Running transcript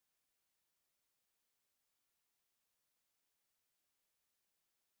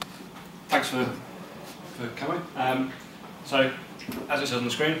Thanks for coming. So, as it says on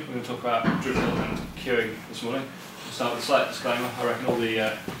the screen, we're going to talk about Drupal and queuing this morning. We'll start with a slight disclaimer. I reckon all the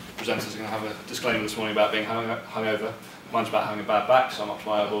presenters are going to have a disclaimer this morning about being hungover. Mine's about having a bad back, so I'm up to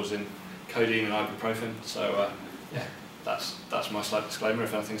my eyeballs in codeine and ibuprofen. So, yeah, that's my slight disclaimer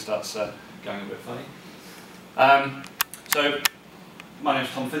if anything starts going a bit funny. So, my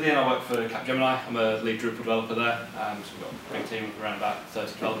name's Tom Phethean. I work for Capgemini. I'm a lead Drupal developer there. So we've got a big team of around about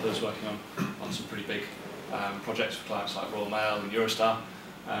 30 developers working on some pretty big projects for clients like Royal Mail and Eurostar.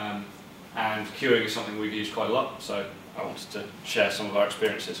 And queuing is something we've used quite a lot, so I wanted to share some of our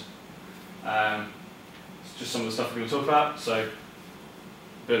experiences. It's just some of the stuff we're going to talk about. So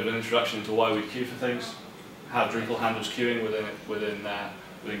a bit of an introduction into why we queue for things, how Drupal handles queuing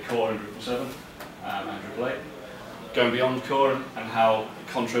within core and Drupal 7 and Drupal 8. Going beyond core and how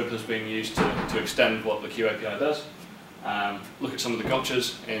Contrib has been used to extend what the queue API does. Look at some of the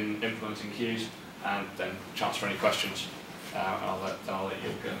gotchas in implementing queues, and then chance for any questions. And I'll let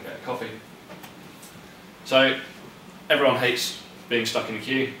you go and get a coffee. So everyone hates being stuck in a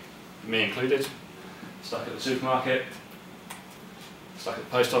queue, me included. Stuck at the supermarket, stuck at the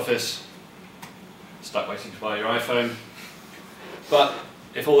post office, stuck waiting to buy your iPhone. But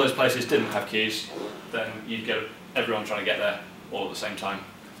if all those places didn't have queues, then you'd get everyone trying to get there all at the same time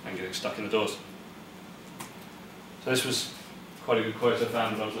and getting stuck in the doors. So this was quite a good quote I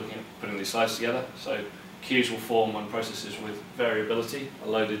found when I was looking at putting these slides together. So queues will form when processes with variability are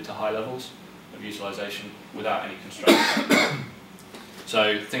loaded to high levels of utilization without any constraints.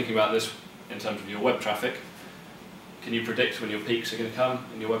 So thinking about this in terms of your web traffic, can you predict when your peaks are going to come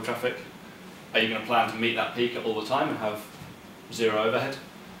in your web traffic? Are you going to plan to meet that peak all the time and have zero overhead?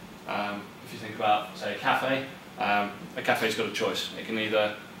 If you think about, say, a cafe's got a choice. It can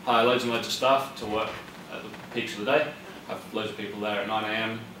either hire loads and loads of staff to work at the peaks of the day, have loads of people there at 9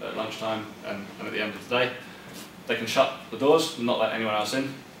 AM, at lunchtime, and at the end of the day. They can shut the doors and not let anyone else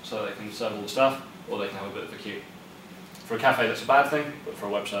in, so they can serve all the staff, or they can have a bit of a queue. For a cafe, that's a bad thing, but for a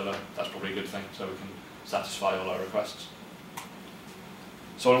web server, that's probably a good thing, so we can satisfy all our requests.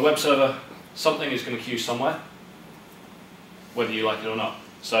 So on a web server, something is going to queue somewhere, whether you like it or not.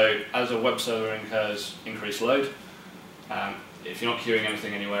 So as a web server incurs increased load, if you're not queuing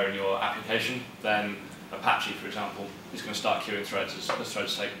anything anywhere in your application, then Apache, for example, is going to start queuing threads as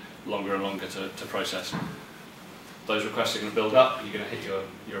threads take longer and longer to process. Those requests are going to build up, you're going to hit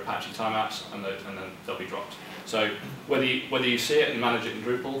your Apache timeouts, and then they'll be dropped. So whether you see it and manage it in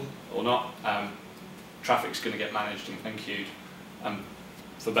Drupal or not, traffic's going to get managed and queued,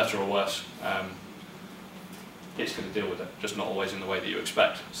 for better or worse. It's going to deal with it, just not always in the way that you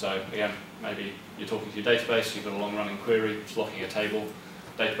expect. So again, maybe you're talking to your database, you've got a long-running query, it's locking a table,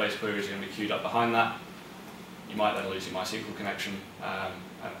 database queries are going to be queued up behind that. You might then lose your MySQL connection,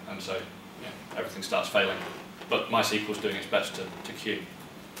 and so everything starts failing. But MySQL is doing its best to queue.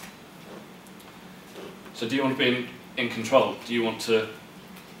 So do you want to be in control? Do you want to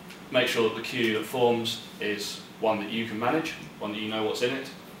make sure that the queue that forms is one that you can manage, one that you know what's in it,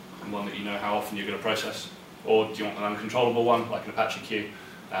 and one that you know how often you're going to process? Or do you want an uncontrollable one, like an Apache queue,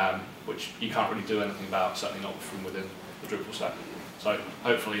 which you can't really do anything about, certainly not from within the Drupal stack? So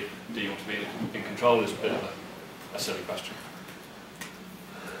hopefully, do you want to be in control is a bit of a silly question.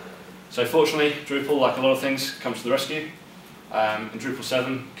 So fortunately, Drupal, like a lot of things, comes to the rescue. In Drupal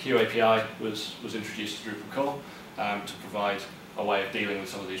 7, Queue API was introduced to Drupal core to provide a way of dealing with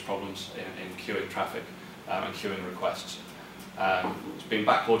some of these problems in queuing traffic and queuing requests. It's been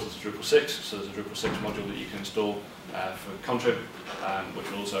backported to Drupal 6, so there's a Drupal 6 module that you can install for Contrib,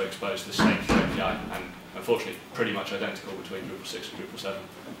 which will also expose the same Queue API, and unfortunately pretty much identical between Drupal 6 and Drupal 7,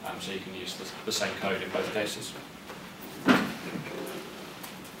 so you can use the same code in both cases.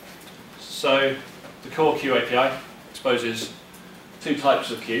 So the core Queue API exposes two types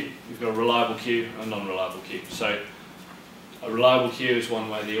of queue. You've got a reliable queue and a non-reliable queue. So a reliable queue is one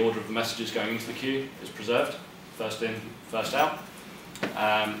where the order of the messages going into the queue is preserved, first in, first out,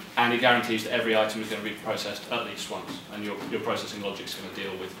 and it guarantees that every item is going to be processed at least once, and your processing logic is going to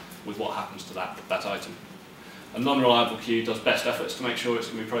deal with what happens to that item. A non-reliable queue does best efforts to make sure it's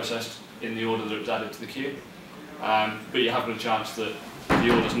going to be processed in the order that it was added to the queue, but you have a chance that the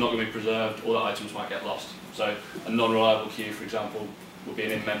order is not going to be preserved, or that items might get lost. So a non-reliable queue, for example, would be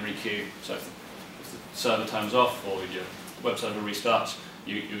an in-memory queue. So if the server turns off or your web server restarts,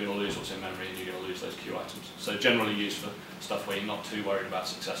 you're going to lose what's in memory and you're going to lose those queue items. So generally used for stuff where you're not too worried about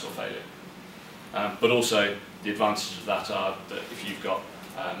success or failure. But also the advantages of that are that if you've got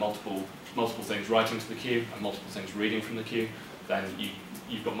multiple things writing to the queue and multiple things reading from the queue, then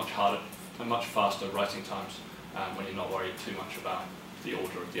you've got much faster writing times when you're not worried too much about the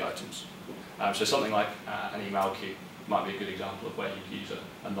order of the items. So something like an email queue might be a good example of where you could use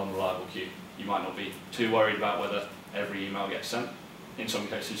a non-reliable queue. You might not be too worried about whether every email gets sent. In some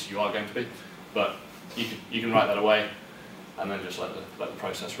cases you are going to be, but you can write that away and then just let the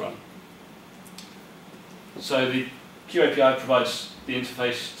process run. So the queue API provides the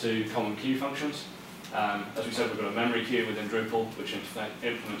interface to common queue functions. As we said, we've got a memory queue within Drupal which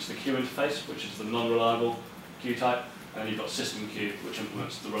implements the queue interface, which is the non-reliable queue type, and then you've got system queue, which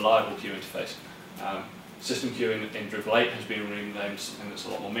implements the reliable queue interface. System queue in Drupal 8 has been renamed something that's a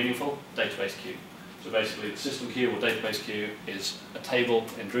lot more meaningful, database queue. So basically the system queue or database queue is a table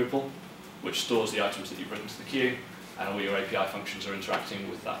in Drupal which stores the items that you've written to the queue, and all your API functions are interacting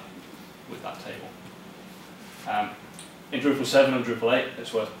with that table. In Drupal 7 and Drupal 8,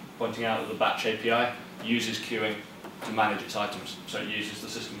 it's worth pointing out that the batch API uses queuing to manage its items. So it uses the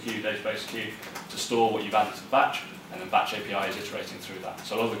system queue, database queue to store what you've added to the batch, and then batch API is iterating through that.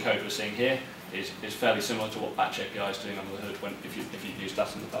 So a lot of the code we're seeing here is fairly similar to what batch API is doing under the hood if you've used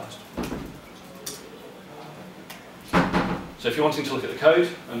that in the past. So if you're wanting to look at the code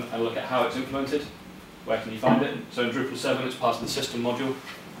and look at how it's implemented, where can you find it? So in Drupal 7 it's part of the system module.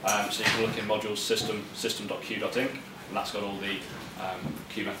 So you can look in modules system.queue.inc, and that's got all the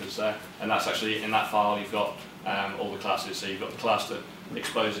queue methods there. And that's actually, in that file, you've got all the classes. So you've got the class that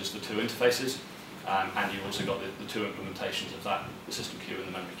exposes the two interfaces, and you've also got the two implementations of that, the system queue and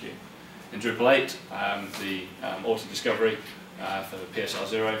the memory queue. In Drupal 8, the auto-discovery for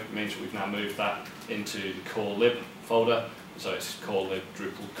PSR0 means we've now moved that into the core lib folder. So it's core lib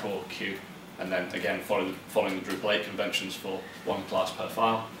Drupal core queue. And then again, following the Drupal 8 conventions for one class per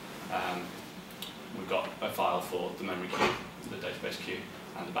file, we've got a file for the memory queue, the database queue,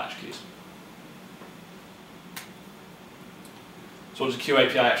 and the batch queues. So what does the queue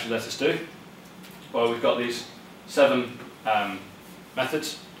API actually let us do? Well, we've got these 7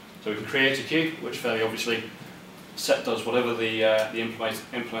 methods. So we can create a queue, which fairly obviously does whatever the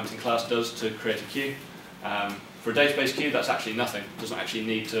implementing class does to create a queue. For a database queue, that's actually nothing. It doesn't actually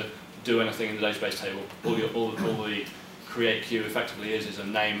need to do anything in the database table. All the create queue effectively is a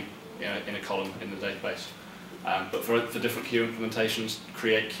name in a column in the database. But for different queue implementations,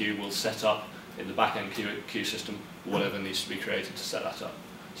 create queue will set up in the backend queue system whatever needs to be created to set that up.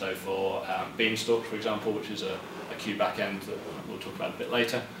 So for Beanstalk, for example, which is a queue backend that we'll talk about a bit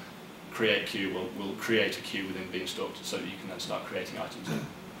later, create queue will create a queue within Beanstalk so that you can then start creating items in.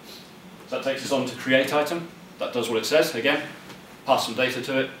 So that takes us on to create item. That does what it says. Again, pass some data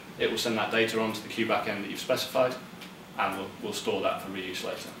to it. It will send that data onto the queue backend that you've specified, and we'll store that for reuse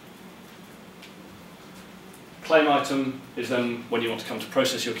later. Claim item is then when you want to come to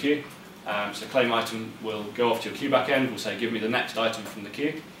process your queue. So claim item will go off to your queue backend, will say give me the next item from the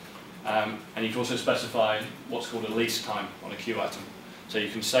queue, and you can also specify what's called a lease time on a queue item. So you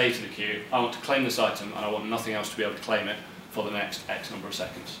can say to the queue, I want to claim this item and I want nothing else to be able to claim it for the next X number of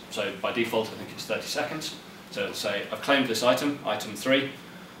seconds. So by default I think it's 30 seconds. So it'll say I've claimed this item, item 3,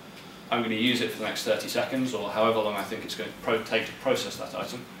 I'm going to use it for the next 30 seconds or however long I think it's going to take to process that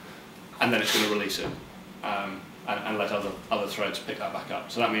item, and then it's going to release it and let other threads pick that back up.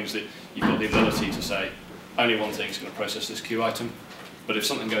 So that means that you've got the ability to say only one thing is going to process this queue item, but if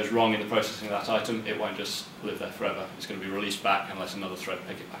something goes wrong in the processing of that item, it won't just live there forever. It's going to be released back and let another thread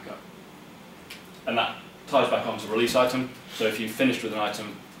pick it back up. And that ties back onto release item. So if you've finished with an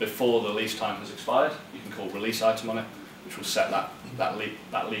item before the lease time has expired, you can call release item on it, which will set that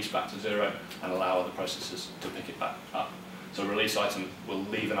lease back to 0 and allow other processes to pick it back up. So release item will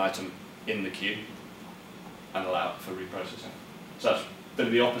leave an item in the queue and allow it for reprocessing. So that's a bit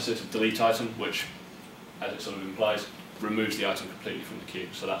of the opposite of delete item, which, as it sort of implies, removes the item completely from the queue.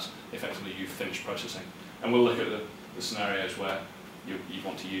 So that's effectively you've finished processing. And we'll look at the scenarios where you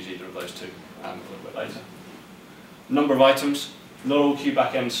want to use either of those two a little bit later. Number of items. Not all queue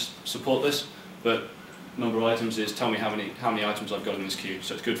backends support this, but number of items is tell me how many items I've got in this queue.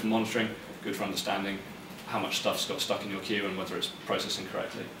 So it's good for monitoring, good for understanding how much stuff's got stuck in your queue and whether it's processing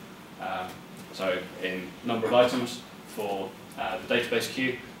correctly. So in number of items for the database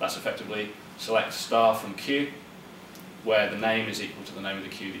queue, that's effectively select star from queue, where the name is equal to the name of the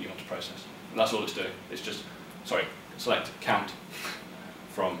queue that you want to process. And that's all it's doing. It's just, select count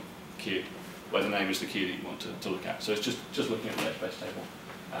from queue, where the name is the queue that you want to look at. So it's just looking at the database table.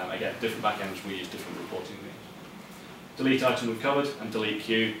 Again, different backends will use different reporting means. Delete item we've covered, and delete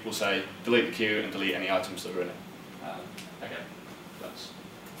queue will say delete the queue and delete any items that are in it. Again, that's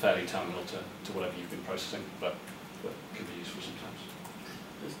fairly terminal to whatever you've been processing, but can be useful sometimes.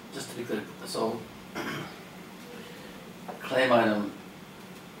 Just to be clear, so claim item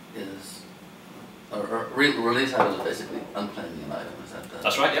is, or release item is basically unclaiming an item, is that?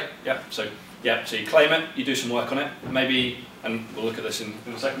 That's right, yep. So you claim it, you do some work on it, maybe, and we'll look at this in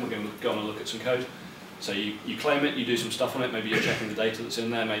a second, we're going to go on and look at some code. So you claim it, you do some stuff on it, maybe you're checking the data that's in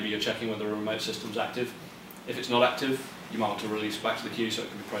there, maybe you're checking whether a remote system's active. If it's not active, you might want to release back to the queue so it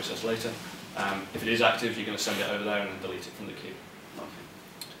can be processed later. If it is active, you're going to send it over there and then delete it from the queue.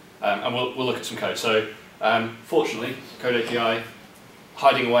 And we'll look at some code. So fortunately, Code API,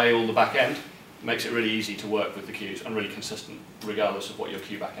 hiding away all the back end, makes it really easy to work with the queues and really consistent regardless of what your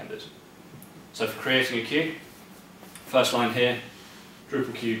queue backend is. So for creating a queue, first line here,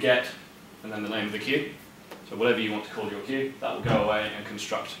 Drupal queue get, and then the name of the queue. So whatever you want to call your queue, that will go away and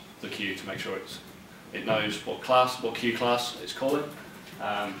construct the queue to make sure it knows what queue class it's calling,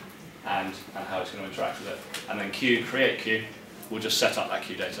 and how it's going to interact with it. And then queue create queue will just set up that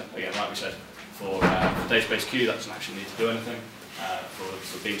queue data. Again, like we said, for database queue, that doesn't actually need to do anything.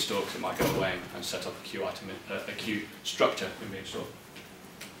 For Beanstalks, it might go away and set up a queue item, a queue structure in Beanstalk.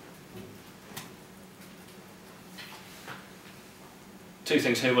 Two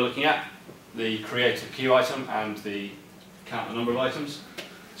things here we're looking at: the create a queue item and the count the number of items.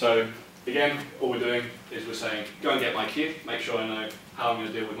 So again, all we're doing is we're saying, go and get my queue, make sure I know how I'm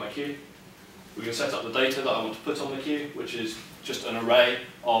going to deal with my queue. We can set up the data that I want to put on the queue, which is just an array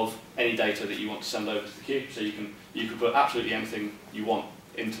of any data that you want to send over to the queue. So you can put absolutely anything you want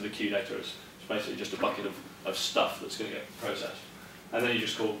into the queue data. It's basically just a bucket of stuff that's going to get processed. And then you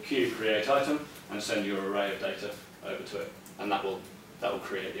just call queue create item and send your array of data over to it, and that will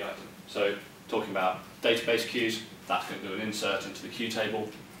create the item. So talking about database queues, that's going to do an insert into the queue table,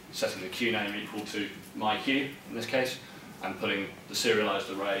 setting the queue name equal to my queue in this case, and putting the serialized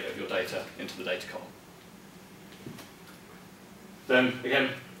array of your data into the data column. Then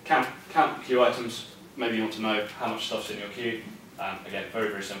again, count the queue items. Maybe you want to know how much stuff's in your queue. Again, very,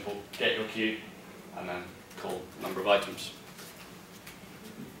 very simple. Get your queue and then call number of items.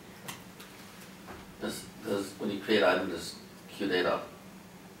 Does when you create item, does queue data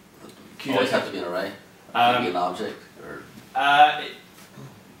always have to be an array? Can it be an object? Or?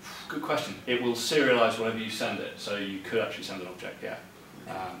 Good question. It will serialize whenever you send it, so you could actually send an object, yeah.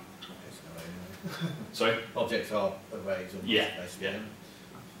 Sorry? Objects are arrays. Yeah.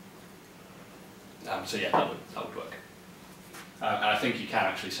 So yeah, that would work. And I think you can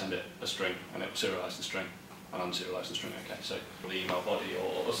actually send it a string, and it will serialize the string and unserialize the string. Okay, so the email body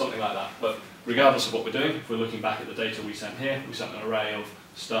or something like that. But regardless of what we're doing, if we're looking back at the data we sent here, we sent an array of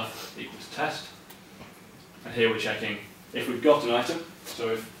stuff equal to test. And here we're checking if we've got an item.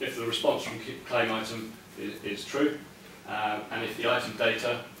 So if the response from claim item is true, and if the item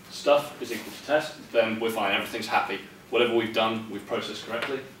data stuff is equal to test, then we're fine, everything's happy. Whatever we've done, we've processed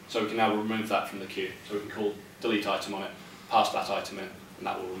correctly, so we can now remove that from the queue. So we can call delete item on it, pass that item in, and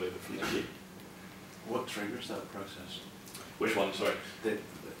that will remove it from the queue. What triggers that process? Which one, sorry?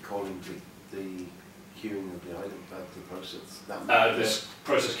 Calling the queuing of the item back to process. This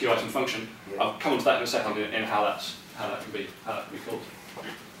process queue item function. Yeah. I'll come on to that in a second in how that can be called.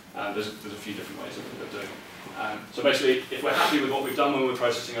 There's a few different ways of doing it. So basically, if we're happy with what we've done when we're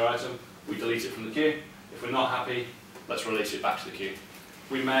processing our item, we delete it from the queue. If we're not happy, let's release it back to the queue.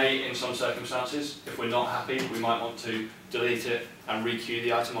 We may, in some circumstances, if we're not happy, we might want to delete it and re-queue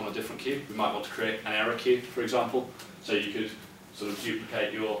the item on a different queue. We might want to create an error queue, for example. So you could sort of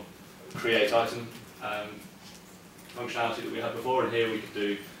duplicate your create item functionality that we had before, and here we could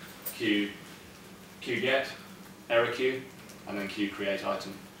do queue get, error queue, and then queue create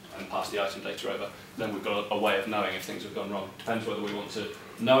item, and pass the item data over. Then we've got a way of knowing if things have gone wrong. Depends whether we want to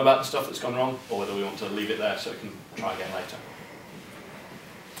know about the stuff that's gone wrong, or whether we want to leave it there so we can try again later.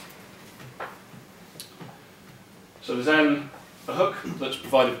 So there's then a hook that's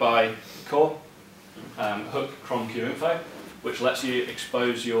provided by core, hook cron queue info, which lets you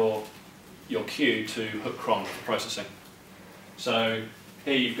expose your queue to hook cron for processing. So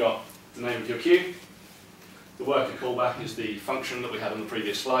here you've got the name of your queue. The worker callback is the function that we had on the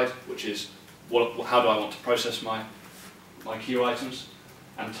previous slide, which is how do I want to process my queue items.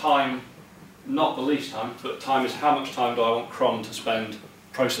 And time, not the least time, but time is how much time do I want cron to spend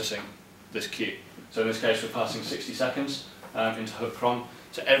processing this queue. So in this case, we're passing 60 seconds into hook cron.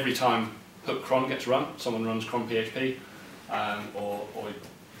 So every time hook cron gets run, someone runs cron PHP, or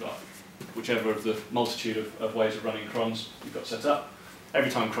whichever of the multitude of ways of running crons you've got set up.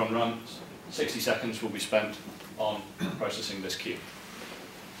 Every time cron runs, 60 seconds will be spent on processing this queue.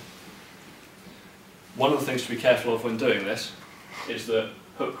 One of the things to be careful of when doing this is that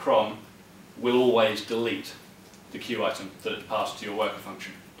hook cron will always delete the queue item that it passed to your worker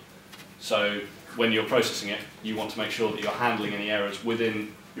function. So when you're processing it, you want to make sure that you're handling any errors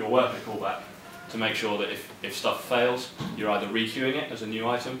within your worker callback to make sure that if stuff fails, you're either requeuing it as a new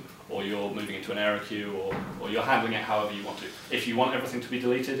item, or you're moving it to an error queue, or you're handling it however you want to. If you want everything to be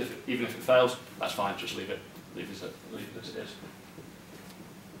deleted, even if it fails, that's fine, just leave it as it is.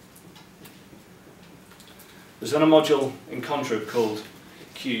 There's then a module in Contrib called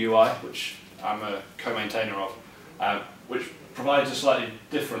QUI, which I'm a co-maintainer of, which provides a slightly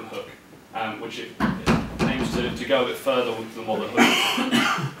different hook, which it aims to go a bit further than what the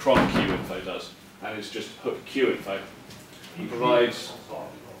hook cron QInfo does, and it's just hook QInfo. It provides,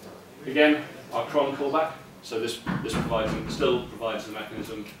 again, our cron callback, so this still provides the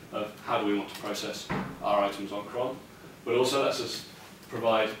mechanism of how do we want to process our items on cron, but also lets us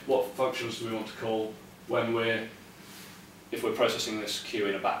provide what functions do we want to call if we're processing this queue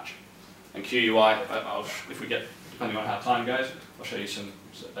in a batch. And QUI, if we get, depending on how time goes, I'll show you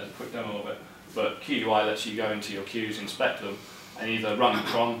a quick demo of it. But QUI lets you go into your queues, inspect them, and either run a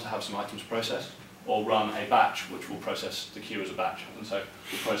cron to have some items processed, or run a batch which will process the queue as a batch. And so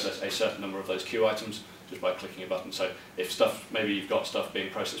we'll process a certain number of those queue items just by clicking a button. So if maybe you've got stuff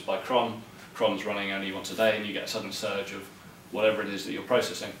being processed by cron's running only once a day, and you get a sudden surge of whatever it is that you're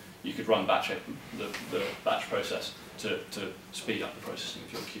processing, you could run the batch process to speed up the processing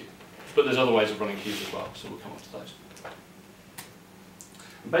of your queue. But there's other ways of running queues as well, so we'll come on to those.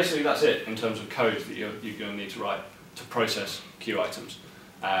 And basically that's it in terms of code that you're going to need to write to process queue items.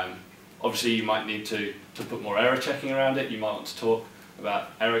 Obviously you might need to put more error checking around it. You might want to talk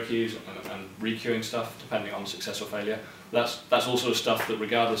about error queues and requeuing stuff depending on success or failure. That's all sort of stuff that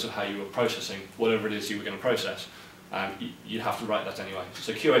regardless of how you were processing whatever it is you were going to process, you'd have to write that anyway.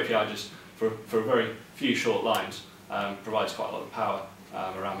 So QAPI just for a very few short lines provides quite a lot of power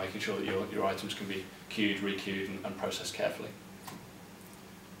around making sure that your items can be queued, requeued and processed carefully.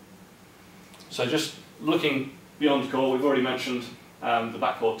 So just looking beyond the core, we've already mentioned the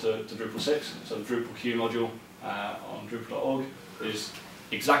backport to Drupal 6, so the Drupal queue module on Drupal.org is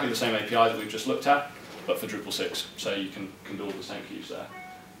exactly the same API that we've just looked at, but for Drupal 6, so you can do all the same queues there.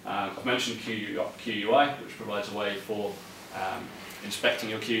 I've mentioned QUI, which provides a way for inspecting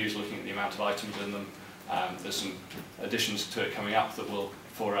your queues, looking at the amount of items in them. There's some additions to it coming up that will,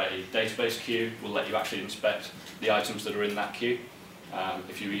 for a database queue, will let you actually inspect the items that are in that queue.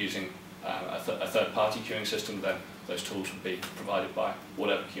 If you were using a third-party queuing system, then those tools would be provided by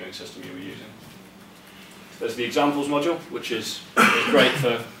whatever queuing system you were using. There's the examples module, which is great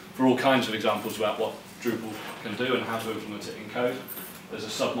for all kinds of examples about what Drupal can do and how to implement it in code. There's a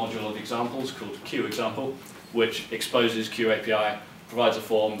sub-module of examples called QExample, which exposes QAPI, provides a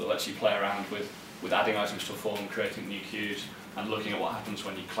form that lets you play around with adding items to a form, creating new queues, and looking at what happens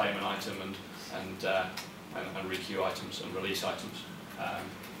when you claim an item and requeue items and release items.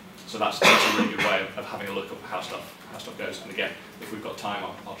 So that's a really good way of having a look at how stuff goes. And again, if we've got time,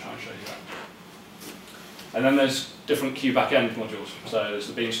 I'll try and show you that. And then there's different queue backend modules. So there's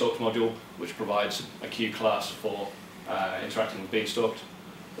the Beanstalk module, which provides a queue class for interacting with Beanstalk.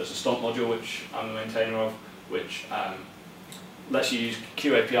 There's a Stomp module, which I'm the maintainer of, which lets you use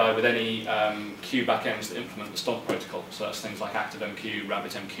QAPI with any queue backends that implement the Stomp protocol. So that's things like ActiveMQ,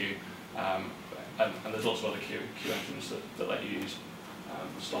 RabbitMQ, and there's lots of other queue engines that let you use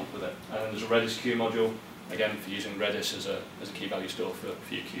Stomp with it. And then there's a Redis queue module, again for using Redis as a key value store for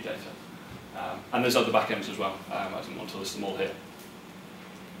your queue data. And there's other backends as well. I didn't want to list them all here.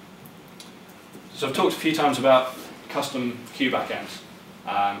 So I've talked a few times about custom queue backends.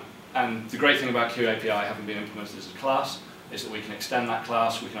 And the great thing about QAPI having been implemented as a class is that we can extend that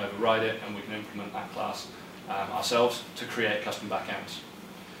class, we can override it, and we can implement that class ourselves to create custom backends.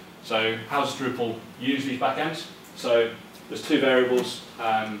 So how does Drupal use these backends? So there's two variables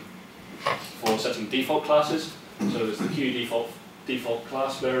for setting default classes. So there's the QDefault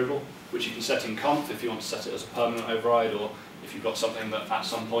class variable, which you can set in conf if you want to set it as a permanent override, or if you've got something that at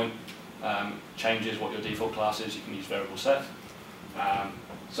some point changes what your default class is, you can use variable set.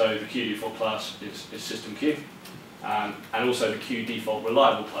 So the QDefault class is system queue, and also the QDefault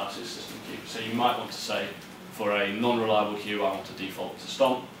reliable class is system queue. So you might want to say, for a non-reliable queue, I want to default to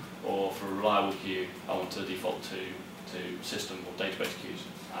Stomp, or for a reliable queue, I want to default to system or database queues.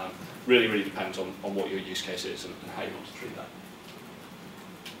 Really depends on what your use case is and how you want to treat that.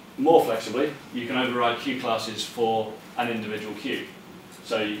 More flexibly, you can override queue classes for an individual queue.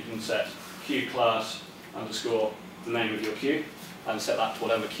 So you can set queue class underscore the name of your queue and set that to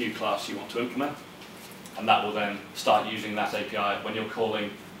whatever queue class you want to implement. And that will then start using that API when you're calling,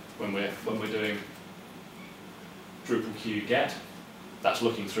 when we're doing Drupal queue get. That's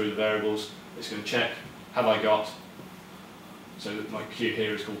looking through the variables. It's going to check, have I got, so that my queue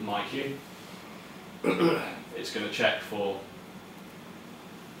here is called my queue. It's going to check for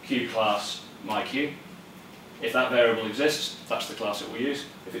queue class my queue. If that variable exists, that's the class it will use.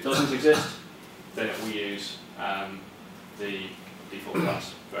 If it doesn't exist, then it will use the default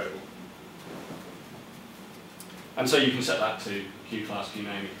class variable. And so you can set that to queue class, queue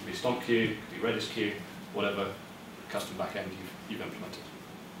name. It can be stomp queue, it can be Redis queue, whatever custom backend you've implemented.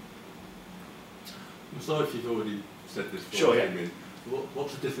 I'm sorry if you've already said this. Sure, yeah.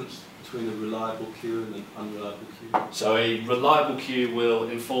 What's the difference between a reliable queue and an unreliable queue? So a reliable queue will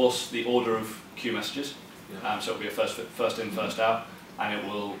enforce the order of queue messages. Yeah. So it will be a first in, first out, and it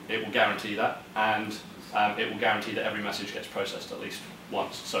will guarantee that, and it will guarantee that every message gets processed at least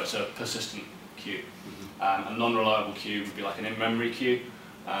once. So it's a persistent queue. A non-reliable queue would be like an in-memory queue.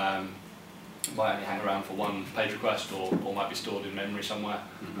 Might only hang around for one page request, or might be stored in memory somewhere.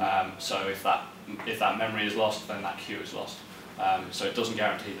 So if that memory is lost, then that queue is lost. So it doesn't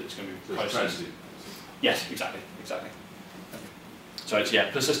guarantee that it's going to be processed. Yes, exactly. So it's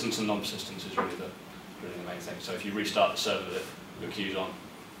persistence and non-persistence is really the main thing. So if you restart the server that your queue's on,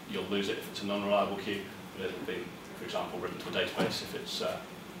 you'll lose it if it's a non-reliable queue, but it'll be, for example, written to a database if it's a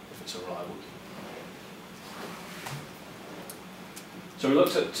reliable queue. So we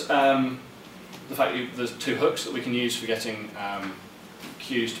looked at the fact that there's two hooks that we can use for getting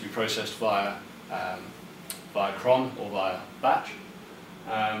queues to be processed via cron or via batch.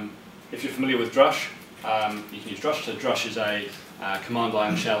 If you're familiar with Drush, you can use Drush. So Drush is a command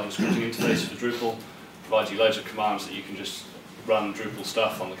line shell and scripting interface for Drupal. Provides you loads of commands that you can just run Drupal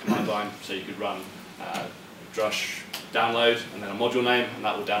stuff on the command line. So you could run Drush download and then a module name, and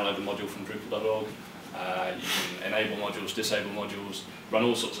that will download the module from Drupal.org. You can enable modules, disable modules, run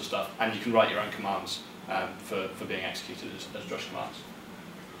all sorts of stuff, and you can write your own commands for being executed as Drush commands.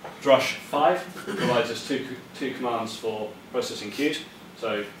 Drush 5 provides us two commands for processing queues.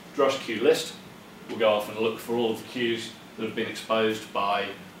 So Drush queue list will go off and look for all of the queues that have been exposed by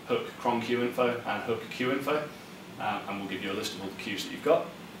hook cron queue info and hook queue info, and we'll give you a list of all the queues that you've got.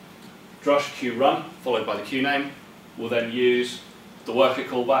 Drush queue run, followed by the queue name, will then use the worker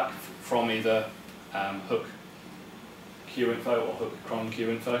callback from either hook queue info or hook cron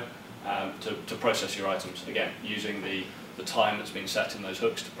queue info to process your items, again using the time that's been set in those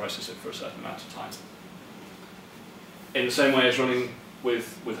hooks to process it for a certain amount of time. In the same way as running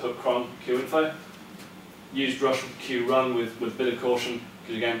with hook cron queue info, use Drush queue run with a bit of caution,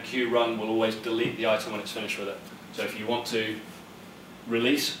 because again queue run will always delete the item when it's finished with it. So if you want to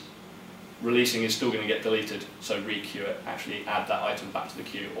releasing is still going to get deleted, so re-queue it, actually add that item back to the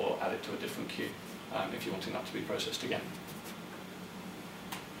queue or add it to a different queue if you're wanting that to be processed again.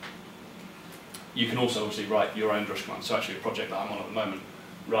 You can also obviously write your own Drush command. So actually a project that I'm on at the moment,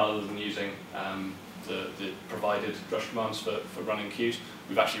 rather than using the provided Drush commands for running queues,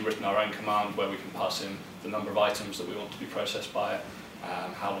 we've actually written our own command where we can pass in the number of items that we want to be processed by it,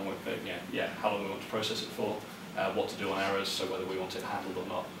 how long we want to process it for, what to do on errors, so whether we want it handled or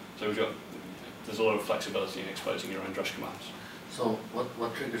not. So there's a lot of flexibility in exposing your own Drush commands. So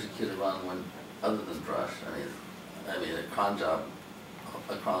what triggers a queue to run when, other than Drush? I mean a cron job,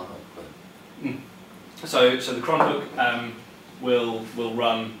 a cron hook, but. So the cron hook will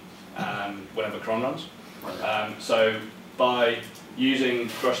run whenever cron runs. So by using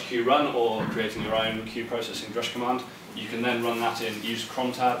Drush queue run or creating your own queue processing Drush command, you can then run that in, use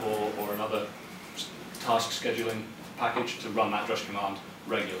cron tab or another task scheduling package to run that Drush command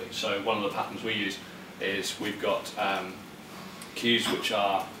regularly. So one of the patterns we use is we've got queues which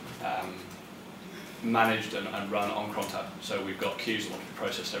are managed and run on cron tab. So we've got queues that want to be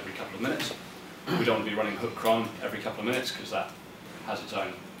processed every couple of minutes. We don't want to be running hook cron every couple of minutes because that has its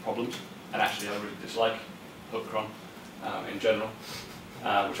own problems. And actually I really dislike hook cron in general,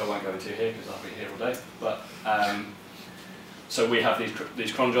 which I won't go into here because I'll be here all day. But so we have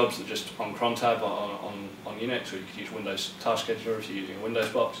these cron jobs that just on cron tab on Unix, or you could use Windows Task Scheduler if you're using a Windows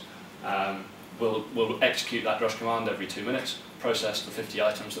box. We'll execute that Drush command every 2 minutes, process the 50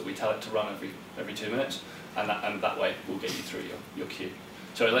 items that we tell it to run every 2 minutes, and that way we'll get you through your queue.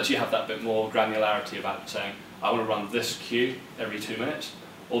 So it lets you have that bit more granularity about saying, I want to run this queue every 2 minutes.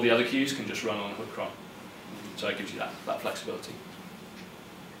 All the other queues can just run on hook cron. So it gives you that flexibility.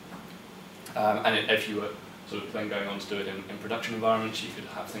 And if you were sort of then going on to do it in production environments, you could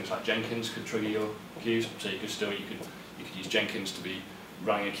have things like Jenkins could trigger your queues. So you could use Jenkins to be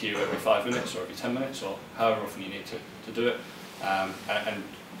running a queue every 5 minutes or every 10 minutes or however often you need to do it. And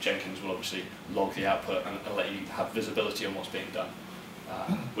Jenkins will obviously log the output and let you have visibility on what's being done.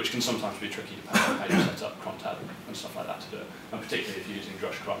 Which can sometimes be tricky depending on how you set up cron tab and stuff like that to do it. And particularly if you're using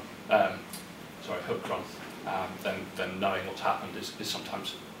Drush cron, hook cron, then knowing what's happened is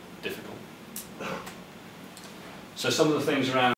sometimes difficult. So some of the things around